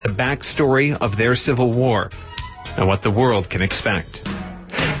backstory of their Civil War and what the world can expect.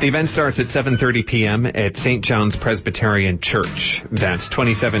 The event starts at 7:30 p.m. at St. John's Presbyterian Church. That's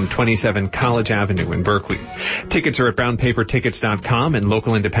 2727 College Avenue in Berkeley. Tickets are at brownpapertickets.com and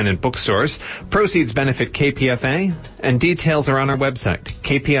local independent bookstores. Proceeds benefit KPFA, and details are on our website,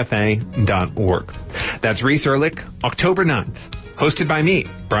 kpfa.org. That's Reese Ehrlich, October 9th. Hosted by me,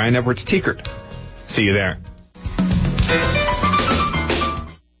 Brian Edwards Tiekert. See you there.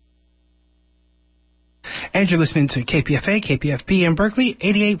 And you're listening to KPFA, KPFB in Berkeley,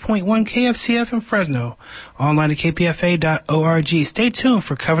 88.1 KFCF in Fresno. Online at kpfa.org. Stay tuned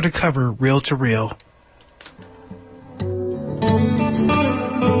for Cover to Cover, Reel to Reel.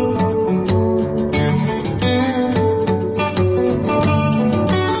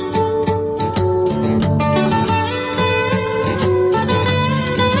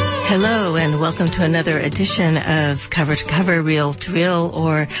 Welcome to another edition of Cover to Cover, Reel to Reel,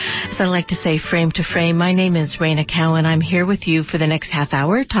 or as I like to say, Frame to Frame. My name is Raina Cowan. I'm here with you for the next half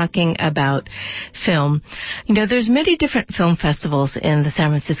hour talking about film. You know, there's many different film festivals in the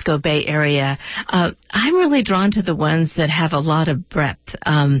San Francisco Bay Area. I'm really drawn to the ones that have a lot of breadth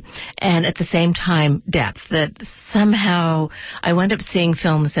and at the same time depth, that somehow I wind up seeing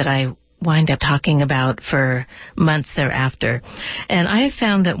films that I wind up talking about for months thereafter. And I have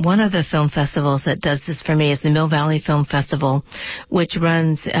found that one of the film festivals that does this for me is the Mill Valley Film Festival, which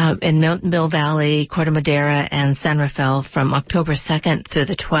runs in Mill Valley, Corte Madera, and San Rafael from October 2nd through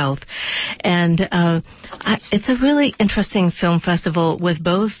the 12th. And it's a really interesting film festival with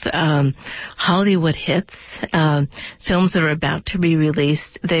both Hollywood hits, films that are about to be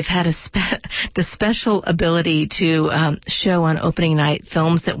released. They've had the special ability to show on opening night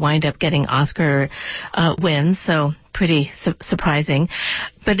films that wind up getting Oscar wins, so pretty surprising.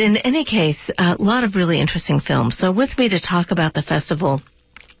 But in any case, a lot of really interesting films. So with me to talk about the festival,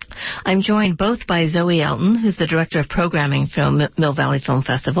 I'm joined both by Zoe Elton, who's the Director of Programming for Mill Valley Film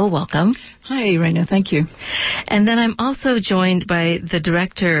Festival. Welcome. Hi, Raina. Thank you. And then I'm also joined by the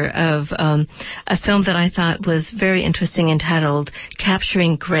director of a film that I thought was very interesting entitled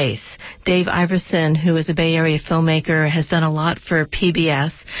Capturing Grace. Dave Iverson, who is a Bay Area filmmaker, has done a lot for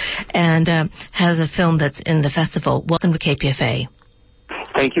PBS and has a film that's in the festival. Welcome to KPFA.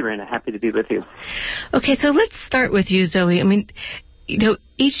 Thank you, Raina. Happy to be with you. Okay, so let's start with you, Zoe. I mean, you know,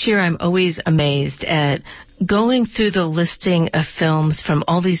 each year I'm always amazed at going through the listing of films from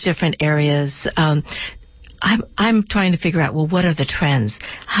all these different areas. I'm trying to figure out, well, what are the trends?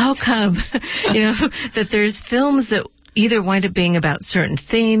 How come, you know, that there's films that either wind up being about certain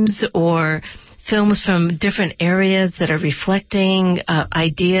themes or films from different areas that are reflecting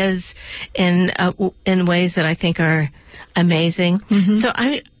ideas in ways that I think are amazing. Mm-hmm. So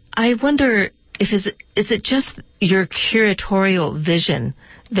I wonder is it just your curatorial vision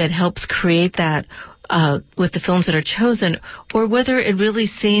that helps create that with the films that are chosen, or whether it really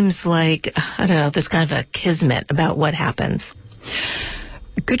seems like, I don't know, there's kind of a kismet about what happens?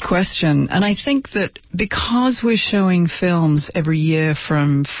 Good question. And I think that because we're showing films every year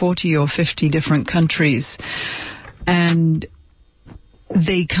from 40 or 50 different countries, and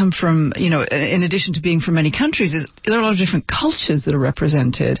they come from, you know, in addition to being from many countries, there are a lot of different cultures that are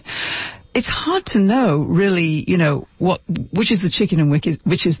represented. It's hard to know, really, you know, which is the chicken and which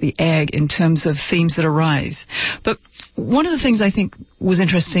is the egg in terms of themes that arise. But one of the things I think was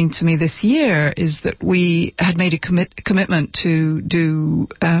interesting to me this year is that we had made a commitment to do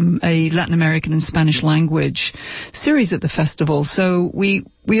a Latin American and Spanish language series at the festival. So we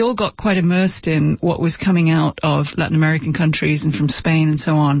all got quite immersed in what was coming out of Latin American countries and from Spain and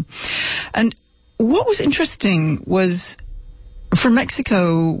so on. And what was interesting was from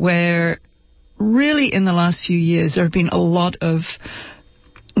Mexico, where really in the last few years there have been a lot of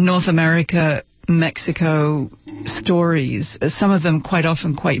North America, Mexico stories, some of them quite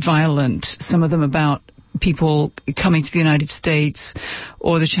often quite violent, some of them about people coming to the United States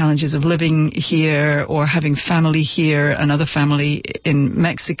or the challenges of living here or having family here, another family in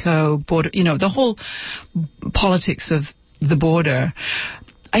Mexico, border, you know, the whole politics of the border.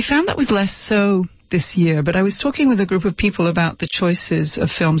 I found that was less so this year, but I was talking with a group of people about the choices of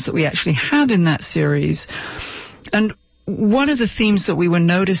films that we actually have in that series. And one of the themes that we were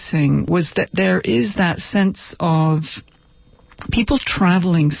noticing was that there is that sense of people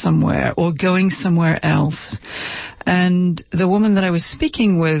traveling somewhere or going somewhere else. And the woman that I was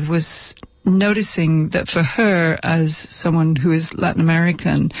speaking with was noticing that for her, as someone who is Latin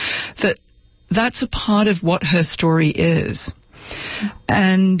American, that's a part of what her story is.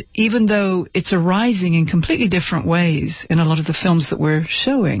 And even though it's arising in completely different ways in a lot of the films that we're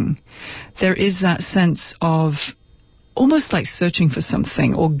showing, there is that sense of almost like searching for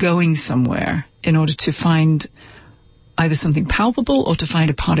something or going somewhere in order to find either something palpable or to find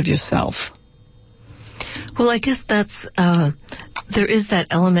a part of yourself. Well, I guess that's there is that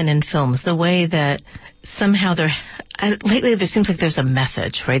element in films, the way that somehow lately there seems like there's a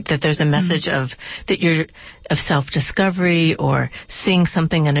message, right? That there's a message of self-discovery or seeing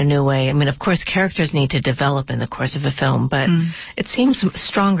something in a new way. I mean, of course, characters need to develop in the course of a film, but it seems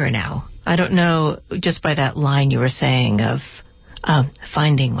stronger now. I don't know, just by that line you were saying of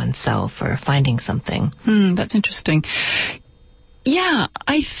finding oneself or finding something. That's interesting. Yeah,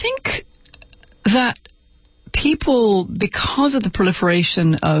 I think that people, because of the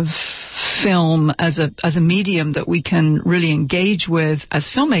proliferation of film as a medium that we can really engage with as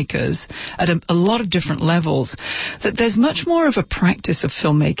filmmakers at a lot of different levels, that there's much more of a practice of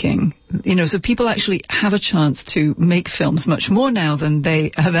filmmaking. You know, so people actually have a chance to make films much more now than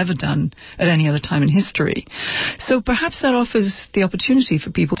they have ever done at any other time in history. So perhaps that offers the opportunity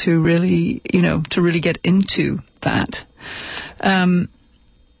for people to really, get into that.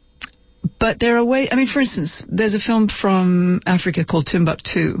 But there are ways, I mean, for instance, there's a film from Africa called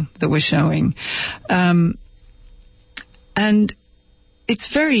Timbuktu that we're showing. And it's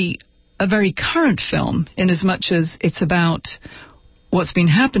a very current film in as much as it's about what's been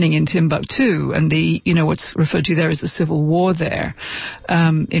happening in Timbuktu and what's referred to there as the civil war there,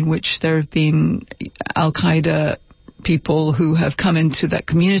 in which there have been Al-Qaeda people who have come into that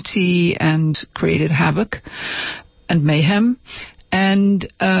community and created havoc and mayhem. And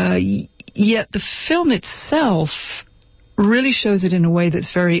yet the film itself really shows it in a way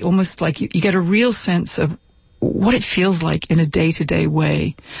that's very almost like you get a real sense of what it feels like in a day-to-day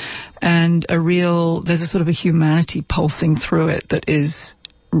way. And there's a sort of a humanity pulsing through it that is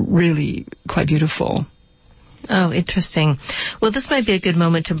really quite beautiful. Oh, interesting. Well, this might be a good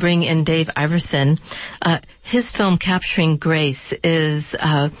moment to bring in Dave Iverson. His film, Capturing Grace,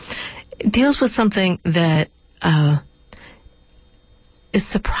 deals with something that is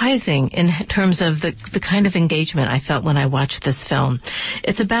surprising in terms of the kind of engagement I felt when I watched this film.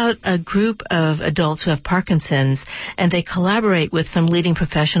 It's about a group of adults who have Parkinson's, and they collaborate with some leading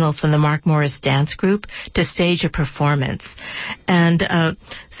professionals from the Mark Morris Dance Group to stage a performance. And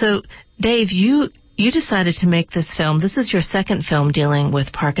so, Dave, you decided to make this film. This is your second film dealing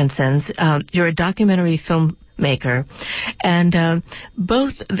with Parkinson's. You're a documentary filmmaker, and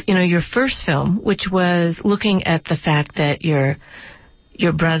both, your first film, which was looking at the fact that your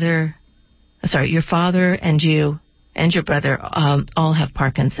father and you and your brother all have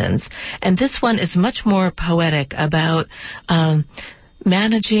Parkinson's. And this one is much more poetic about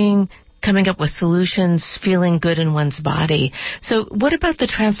managing, coming up with solutions, feeling good in one's body. So what about the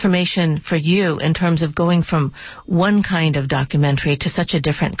transformation for you in terms of going from one kind of documentary to such a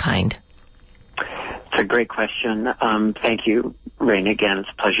different kind? It's a great question. Thank you, Raina. Again, it's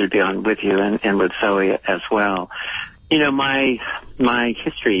a pleasure to be on with you and with Zoe as well. My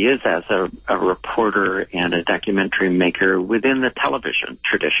history is as a reporter and a documentary maker within the television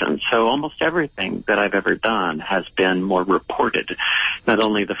tradition. So almost everything that I've ever done has been more reported. Not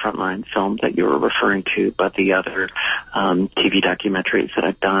only the Frontline film that you were referring to, but the other TV documentaries that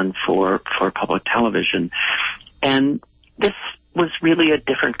I've done for public television. And this was really a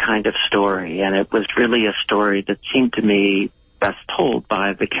different kind of story, and it was really a story that seemed to me best told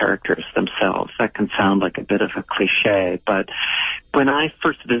by the characters themselves. That can sound like a bit of a cliche, but when I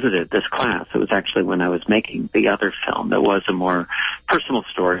first visited this class, it was actually when I was making the other film. There was a more personal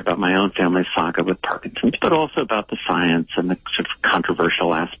story about my own family saga with Parkinson's, but also about the science and the sort of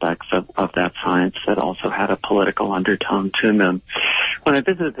controversial aspects of that science that also had a political undertone to them. When I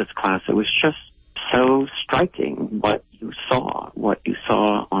visited this class, it was just so striking what you saw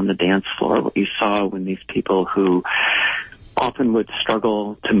on the dance floor, what you saw when these people who often would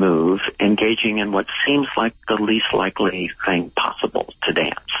struggle to move, engaging in what seems like the least likely thing possible to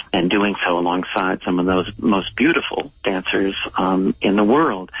dance, and doing so alongside some of those most beautiful dancers in the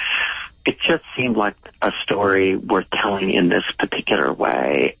world. It just seemed like a story worth telling in this particular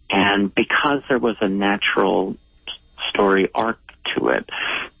way. And because there was a natural story arc to it,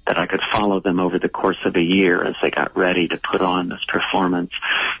 that I could follow them over the course of a year as they got ready to put on this performance,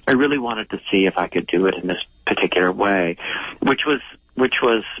 I really wanted to see if I could do it in this particular way, which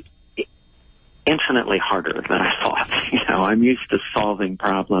was infinitely harder than I thought. I'm used to solving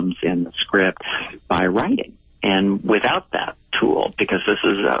problems in the script by writing. And without that tool, because this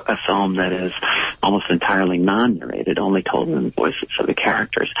is a film that is almost entirely non-narrated, only told in the voices of the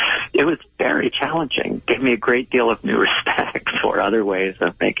characters, it was very challenging. Gave me a great deal of new respect for other ways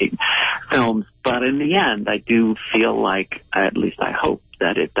of making films. But in the end, I do feel like, at least I hope,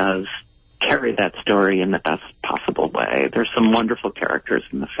 that it does carry that story in the best possible way. There's some wonderful characters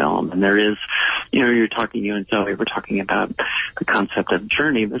in the film, and there is, you and Zoe were talking about the concept of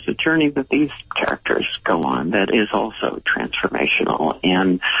journey. There's a journey that these characters go on that is also transformational,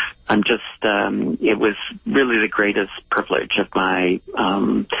 and I'm just, it was really the greatest privilege of my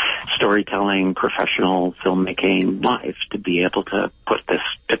storytelling, professional filmmaking life to be able to put this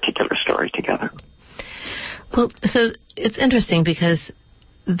particular story together. Well, so it's interesting because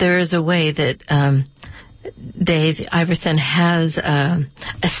there is a way that Dave Iverson has a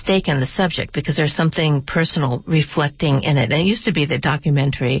stake in the subject because there's something personal reflecting in it. And it used to be that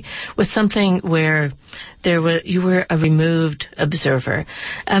documentary was something where you were a removed observer.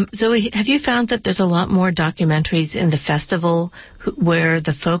 Zoe, have you found that there's a lot more documentaries in the festival where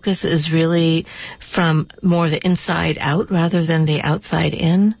the focus is really from more the inside out rather than the outside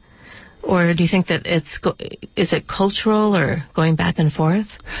in? Or do you think that is it cultural or going back and forth?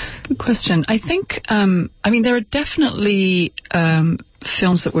 Good question. I think, there are definitely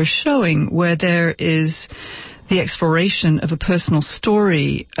films that we're showing where there is the exploration of a personal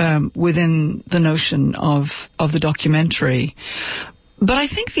story within the notion of the documentary. But I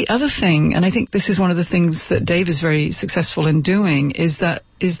think the other thing, and I think this is one of the things that Dave is very successful in doing, is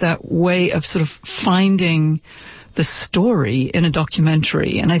that way of sort of finding the story in a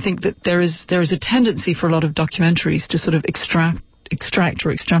documentary. And I think that there is a tendency for a lot of documentaries to sort of extract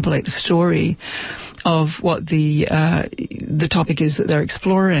or extrapolate the story of what the topic is that they're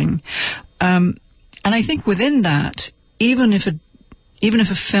exploring. And I think within that, even if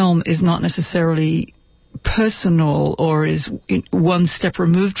a film is not necessarily personal or is one step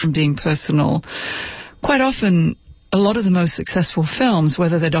removed from being personal, quite often a lot of the most successful films,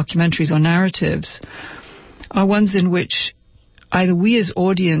 whether they're documentaries or narratives, are ones in which either we as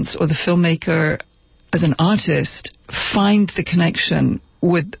audience or the filmmaker as an artist find the connection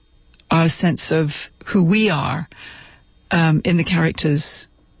with our sense of who we are in the characters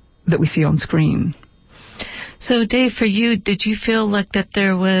that we see on screen. So, Dave, for you, did you feel like that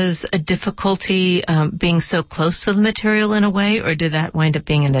there was a difficulty being so close to the material in a way, or did that wind up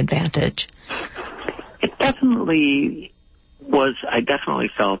being an advantage? It definitely was. I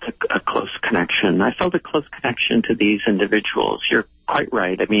definitely felt a close connection. I felt a close connection to these individuals. You're quite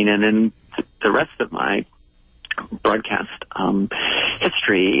right. I mean, and in the rest of my broadcast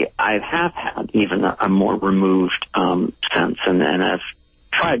history, I have had even a more removed sense, and I've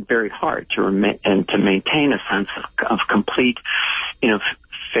tried very hard to maintain a sense of complete,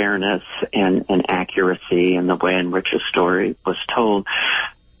 fairness and accuracy in the way in which a story was told.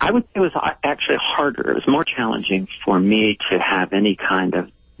 I would say it was actually harder. It was more challenging for me to have any kind of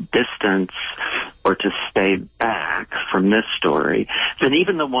distance or to stay back from this story than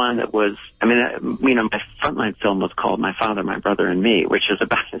even the one that was, my frontline film was called My Father, My Brother, and Me, which is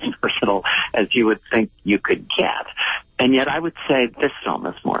about as personal as you would think you could get. And yet I would say this film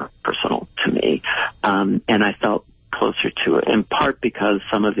is more personal to me. And I felt closer to it, in part because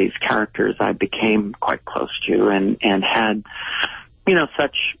some of these characters I became quite close to and had,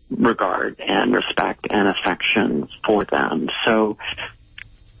 such regard and respect and affection for them. So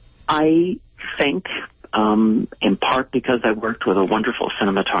I think, in part because I worked with a wonderful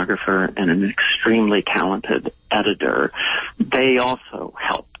cinematographer and an extremely talented editor, they also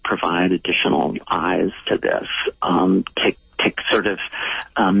helped provide additional eyes to this, to sort of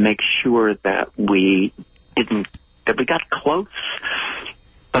make sure that we got close,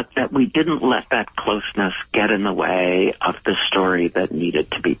 but that we didn't let that closeness get in the way of the story that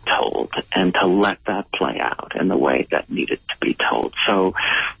needed to be told, and to let that play out in the way that needed to be told. So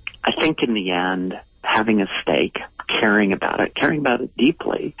I think in the end, having a stake, caring about it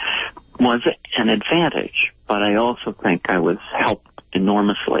deeply, was an advantage. But I also think I was helped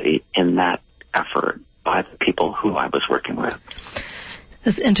enormously in that effort by the people who I was working with.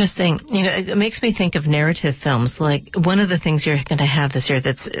 That's interesting. It makes me think of narrative films. Like, one of the things you're going to have this year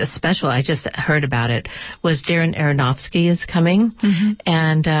that's special, I just heard about it, was Darren Aronofsky is coming. Mm-hmm.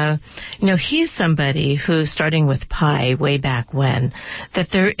 And, he's somebody who, starting with Pi way back when, that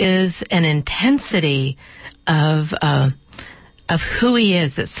there is an intensity of who he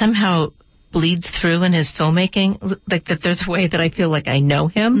is that somehow bleeds through in his filmmaking, like that there's a way that I feel like I know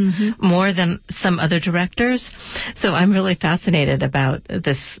him mm-hmm. more than some other directors. So I'm really fascinated about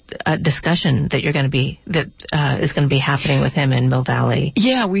this discussion that is going to be happening with him in Mill Valley.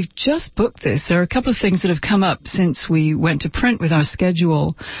 Yeah, we've just booked this. There are a couple of things that have come up since we went to print with our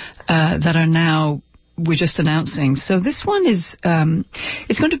schedule that are now we're just announcing. So this one is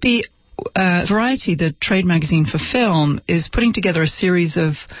it's going to be Variety, the trade magazine for film, is putting together a series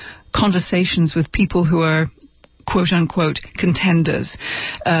of conversations with people who are quote-unquote contenders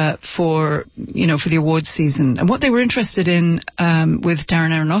for the awards season. And what they were interested in with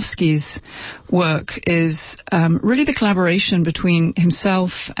Darren Aronofsky's work is really the collaboration between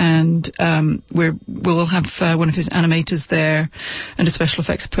himself and we'll have one of his animators there and a special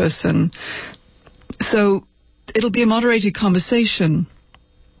effects person. So it'll be a moderated conversation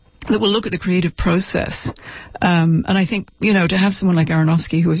that will look at the creative process. And I think, to have someone like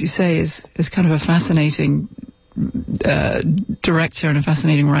Aronofsky, who, as you say, is kind of a fascinating director and a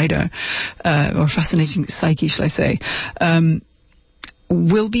fascinating writer, or fascinating psyche, shall I say,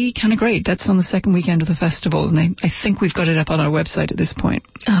 will be kind of great. That's on the second weekend of the festival, and I think we've got it up on our website at this point.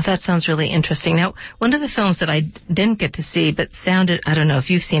 Oh, that sounds really interesting. Now, one of the films that I didn't get to see, but sounded, I don't know if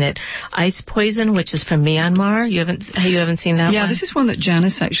you've seen it, Ice Poison, which is from Myanmar. You haven't seen that one? Yeah, this is one that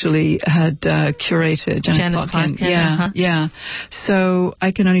Janice actually had curated. Janice Plotkin. Yeah. So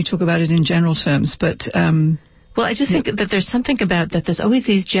I can only talk about it in general terms, but... well, I just think that there's something about that. There's always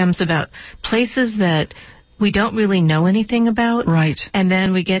these gems about places that we don't really know anything about. Right. And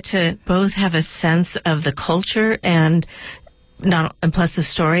then we get to both have a sense of the culture and plus the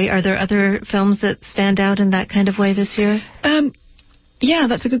story. Are there other films that stand out in that kind of way this year?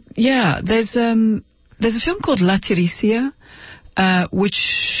 That's a good... Yeah, there's a film called La Tirisia,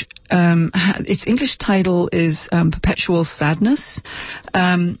 which its English title is Perpetual Sadness,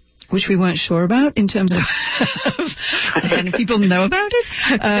 which we weren't sure about in terms of if any people know about it.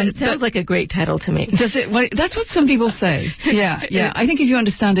 It sounds like a great title to me. Does it? Well, that's what some people say. Yeah. I think if you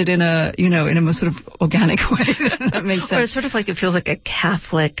understand it in a more sort of organic way, that makes sense. Or sort of like it feels like a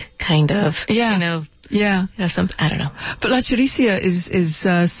Catholic kind of, Yeah. I don't know. But La Tirisia is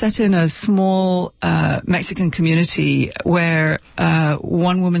set in a small Mexican community where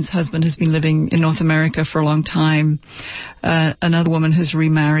one woman's husband has been living in North America for a long time. Another woman has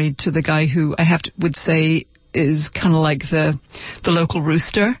remarried to the guy who would say is kind of like the local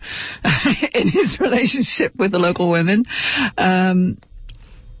rooster in his relationship with the local women.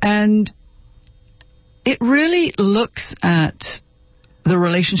 And it really looks at the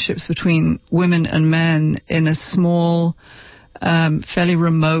relationships between women and men in a small, fairly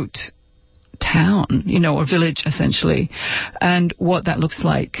remote town, or village, essentially, and what that looks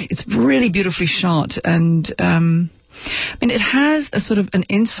like. It's really beautifully shot, and it has a sort of an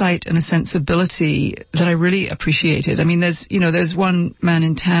insight and a sensibility that I really appreciated. I mean, there's one man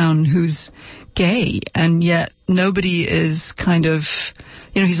in town who's gay, and yet nobody is kind of...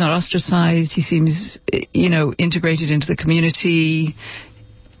 he's not ostracized. He seems, integrated into the community,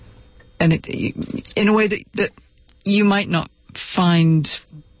 and in a way that you might not find,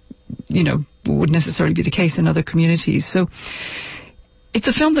 would necessarily be the case in other communities. So it's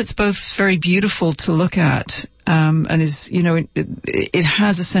a film that's both very beautiful to look at, and is, it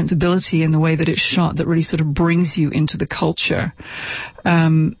has a sensibility in the way that it's shot that really sort of brings you into the culture.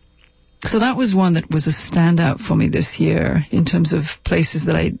 So that was one that was a standout for me this year in terms of places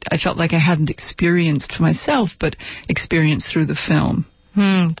that I felt like I hadn't experienced for myself, but experienced through the film.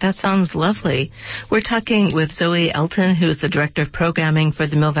 That sounds lovely. We're talking with Zoe Elton, who is the director of programming for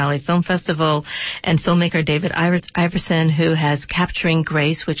the Mill Valley Film Festival, and filmmaker David Iverson, who has Capturing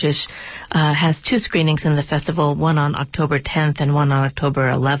Grace, which has 2 screenings in the festival, one on October 10th and one on October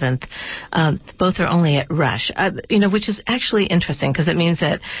 11th. Both are only at Rush, which is actually interesting because it means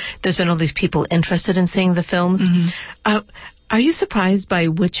that there's been all these people interested in seeing the films. Mm-hmm. Are you surprised by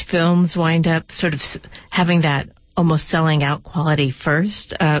which films wind up sort of having that almost selling out quality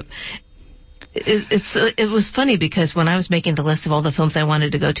first? It was funny because when I was making the list of all the films I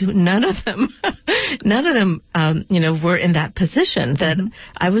wanted to go to, none of them were in that position that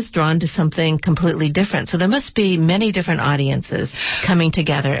I was drawn to something completely different. So there must be many different audiences coming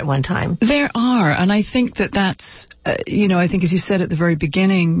together at one time. There are, and I think that's, I think as you said at the very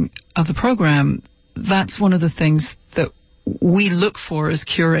beginning of the program, that's one of the things that we look for as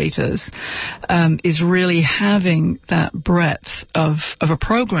curators, is really having that breadth of a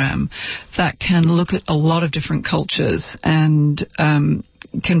program that can look at a lot of different cultures and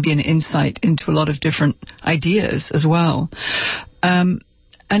can be an insight into a lot of different ideas as well. And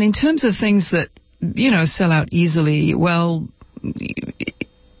in terms of things that, sell out easily, well,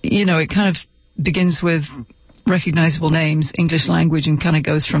 it kind of begins with recognizable names, English language, and kind of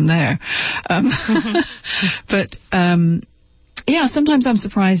goes from there. But sometimes I'm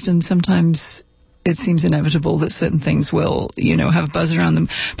surprised, and sometimes it seems inevitable that certain things will, have a buzz around them.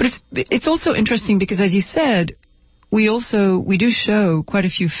 But it's also interesting because, as you said, we do show quite a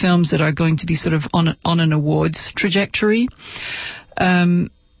few films that are going to be sort of on an awards trajectory,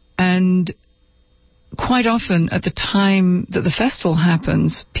 and quite often at the time that the festival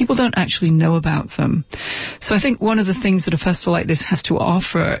happens, people don't actually know about them. So I think one of the things that a festival like this has to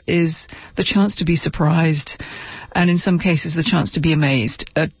offer is the chance to be surprised, and in some cases the chance to be amazed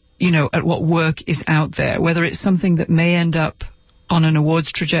at what work is out there, whether it's something that may end up on an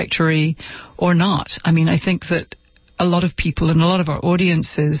awards trajectory or not. I mean, I think that a lot of people and a lot of our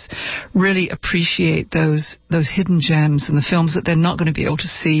audiences really appreciate those hidden gems and the films that they're not going to be able to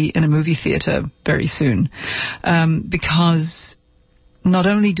see in a movie theater very soon, because not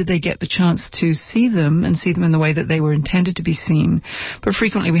only did they get the chance to see them and see them in the way that they were intended to be seen, but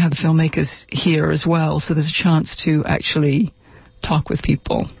frequently we have the filmmakers here as well, so there's a chance to actually talk with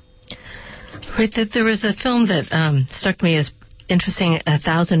people. Right, there was a film that struck me as interesting,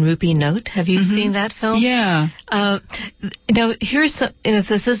 1,000 Rupee Note. Have you seen that film? Yeah. Now,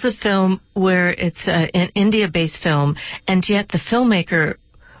 this is a film where it's an India-based film, and yet the filmmaker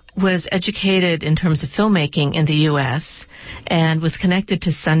was educated in terms of filmmaking in the U.S. and was connected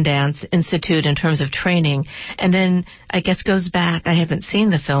to Sundance Institute in terms of training, and then I guess goes back, I haven't seen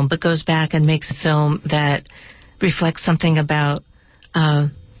the film, but goes back and makes a film that reflects something about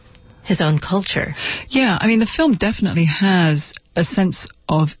his own culture. Yeah, I mean, the film definitely has a sense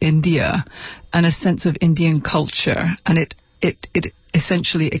of India and a sense of Indian culture, and it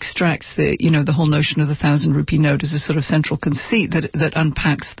essentially extracts the whole notion of the 1,000 Rupee note as a sort of central conceit that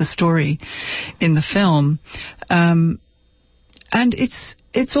unpacks the story in the film. And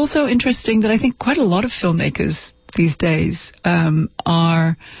it's also interesting that I think quite a lot of filmmakers these days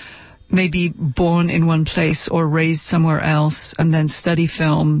are maybe born in one place or raised somewhere else and then study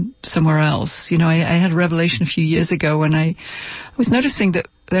film somewhere else. You know, I had a revelation a few years ago when I was noticing that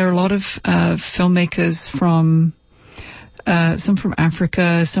there are a lot of filmmakers from some from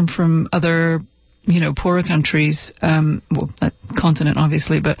Africa, some from other, poorer countries, that continent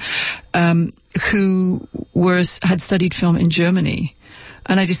obviously, but who had studied film in Germany.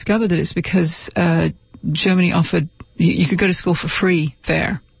 And I discovered that it's because Germany offered, you could go to school for free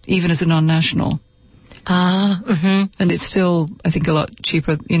there, even as a non-national. And it's still, I think, a lot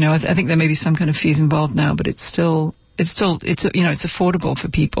cheaper. I think there may be some kind of fees involved now, but it's affordable for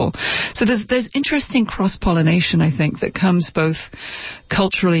people. So there's interesting cross-pollination, I think, that comes both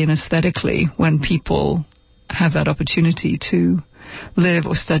culturally and aesthetically when people have that opportunity to live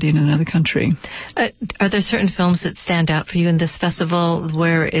or study in another country. Are there certain films that stand out for you in this festival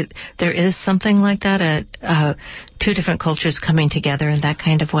where there is something like that, two different cultures coming together in that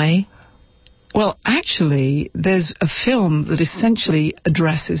kind of way? Well, actually, there's a film that essentially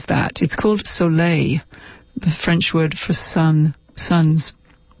addresses that. It's called Soleil, the French word for suns.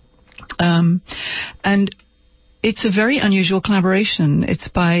 And it's a very unusual collaboration. It's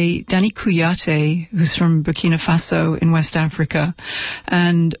by Danny Kouyaté, who's from Burkina Faso in West Africa,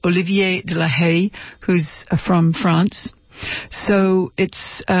 and Olivier de la Haye, who's from France. So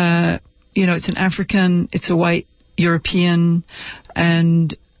it's, it's an African, it's a white European,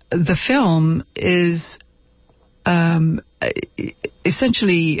 and the film is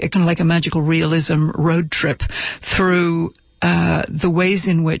essentially kind of like a magical realism road trip through the ways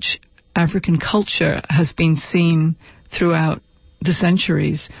in which African culture has been seen throughout the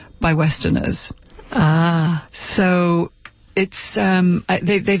centuries by Westerners. So it's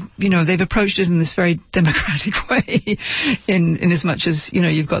they've approached it in this very democratic way, in as much as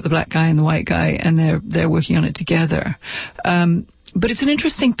you've got the black guy and the white guy, and they're working on it together. But it's an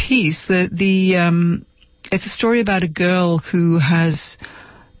interesting piece. It's a story about a girl who has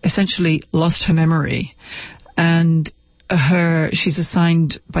essentially lost her memory, and she's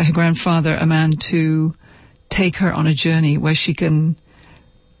assigned by her grandfather, a man, to take her on a journey where she can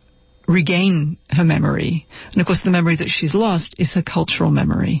regain her memory. And of course, the memory that she's lost is her cultural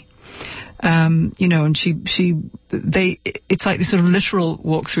memory. And it's like this sort of literal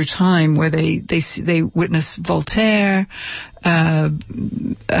walk through time where they witness Voltaire,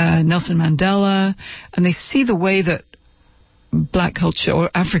 Nelson Mandela, and they see the way that black culture,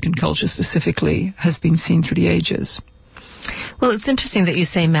 or African culture specifically, has been seen through the ages. Well, it's interesting that you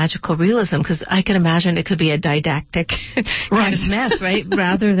say magical realism, because I can imagine it could be a didactic kind of mess, right?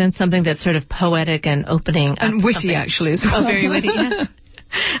 Rather than something that's sort of poetic and opening up. And witty, something. Actually, as well. Oh, very witty, yes.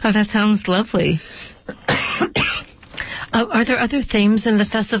 Oh, that sounds lovely. Are there other themes in the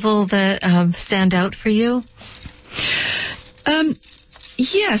festival that stand out for you?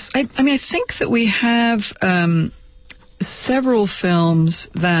 Yes. I think that we have several films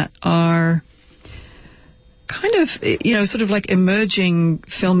that are kind of, sort of like emerging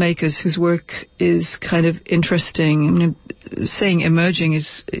filmmakers whose work is kind of interesting. I mean, saying emerging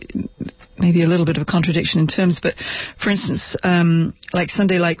maybe a little bit of a contradiction in terms, but for instance, like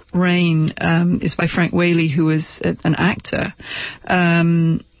Sunday Like Rain is by Frank Whaley, who is an actor.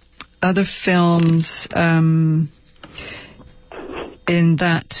 Other films in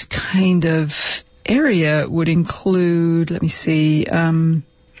that kind of area would include, let me see,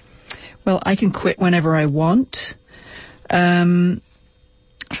 well, I Can Quit Whenever I Want. I'm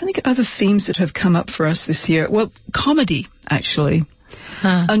trying to think of other themes that have come up for us this year. Well, comedy, actually.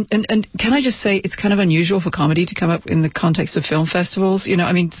 Huh. And can I just say, it's kind of unusual for comedy to come up in the context of film festivals. You know,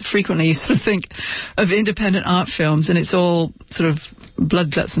 I mean, frequently you sort of think of independent art films and it's all sort of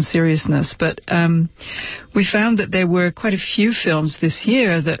blood, guts and seriousness. But we found that there were quite a few films this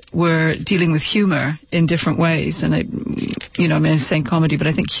year that were dealing with humor in different ways. And, I'm saying comedy, but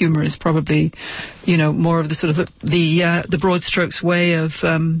I think humor is probably, more of the sort of the broad strokes way of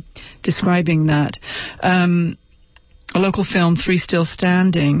describing that. A local film, Three Still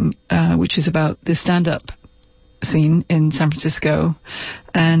Standing, which is about the stand-up scene in San Francisco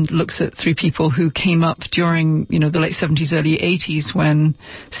and looks at three people who came up during, the late 70s, early 80s when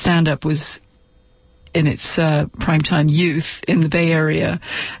stand-up was in its primetime youth in the Bay Area,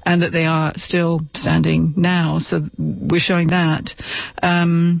 and that they are still standing now. So we're showing that.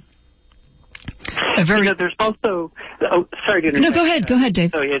 There's also. Oh, sorry to interrupt. No, go ahead,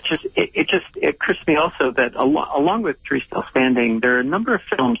 Dave. So it occurs to me also that along with Three Still Standing, there are a number of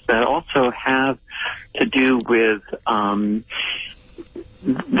films that also have to do with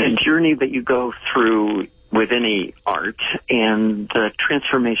the journey that you go through with any art and the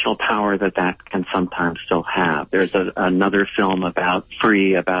transformational power that can sometimes still have. There's another film about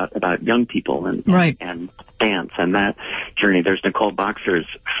young people and dance and that journey. There's Nicole Boxer's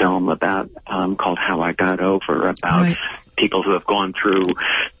film called How I Got Over, about people who have gone through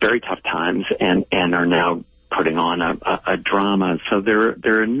very tough times and are now putting on a drama. So there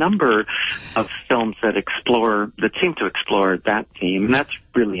are a number of films that seem to explore that theme, and that's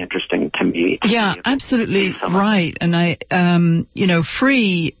really interesting to me. Yeah, absolutely right. And I,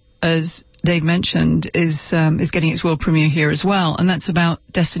 Free, as Dave mentioned, is getting its world premiere here as well, and that's about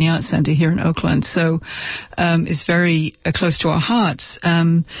Destiny Arts Center here in Oakland. So, it's very close to our hearts.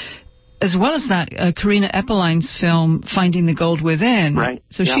 As well as that, Karina Eppeline's film "Finding the Gold Within." Right.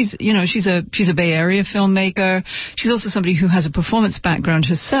 So she's a Bay Area filmmaker. She's also somebody who has a performance background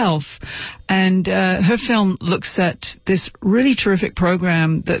herself, and her film looks at this really terrific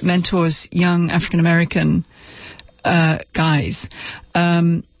program that mentors young African American guys.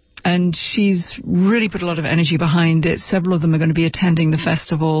 And she's really put a lot of energy behind it. Several of them are going to be attending the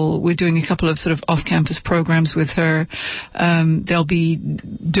festival. We're doing a couple of sort of off-campus programs with her. They'll be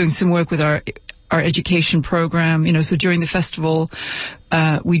doing some work with our education program. So during the festival,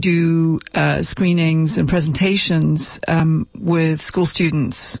 we do screenings and presentations with school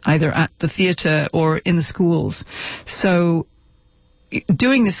students, either at the theater or in the schools. So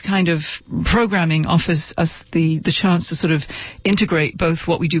doing this kind of programming offers us the chance to sort of integrate both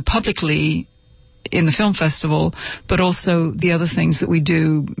what we do publicly in the film festival, but also the other things that we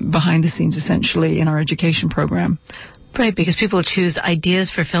do behind the scenes, essentially, in our education program. Right, because people choose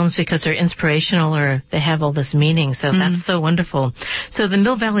ideas for films because they're inspirational or they have all this meaning. So that's so wonderful. So the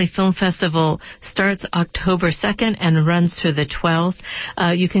Mill Valley Film Festival starts October 2nd and runs through the 12th.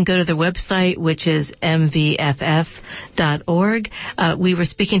 You can go to the website, which is mvff.org. We were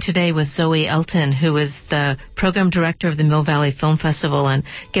speaking today with Zoe Elton, who is the program director of the Mill Valley Film Festival, and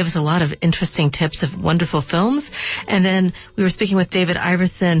gave us a lot of interesting tips of wonderful films. And then we were speaking with David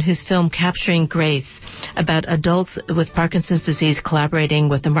Iverson, whose film Capturing Grace, about adults with Parkinson's disease collaborating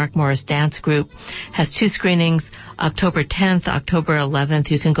with the Mark Morris Dance Group, has 2 screenings, October 10th, October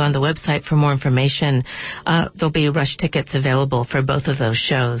 11th. You can go on the website for more information. There'll be rush tickets available for both of those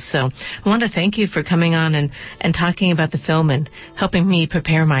shows. So I want to thank you for coming on and talking about the film and helping me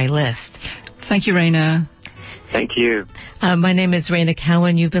prepare my list. Thank you, Raina. Thank you. My name is Raina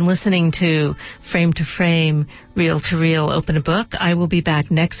Cowan. You've been listening to Frame to Frame, Reel to Reel, Open a Book. I will be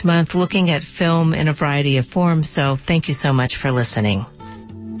back next month looking at film in a variety of forms, so thank you so much for listening.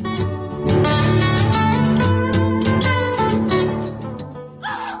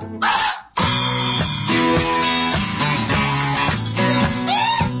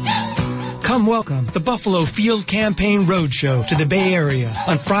 Come welcome the Buffalo Field Campaign Roadshow to the Bay Area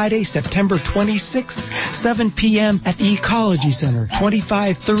on Friday, September 26th, 7 p.m. at the Ecology Center,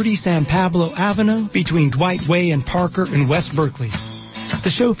 2530 San Pablo Avenue, between Dwight Way and Parker in West Berkeley. The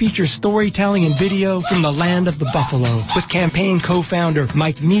show features storytelling and video from the land of the buffalo, with campaign co-founder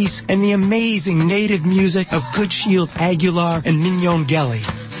Mike Neese and the amazing native music of Good Shield Aguilar and Mignon Gelly.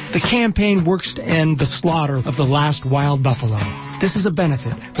 The campaign works to end the slaughter of the last wild buffalo. This is a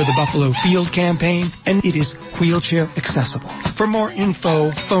benefit for the Buffalo Field Campaign, and it is wheelchair accessible. For more info,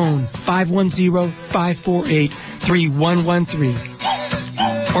 phone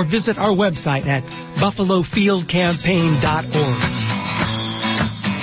 510-548-3113 or visit our website at buffalofieldcampaign.org.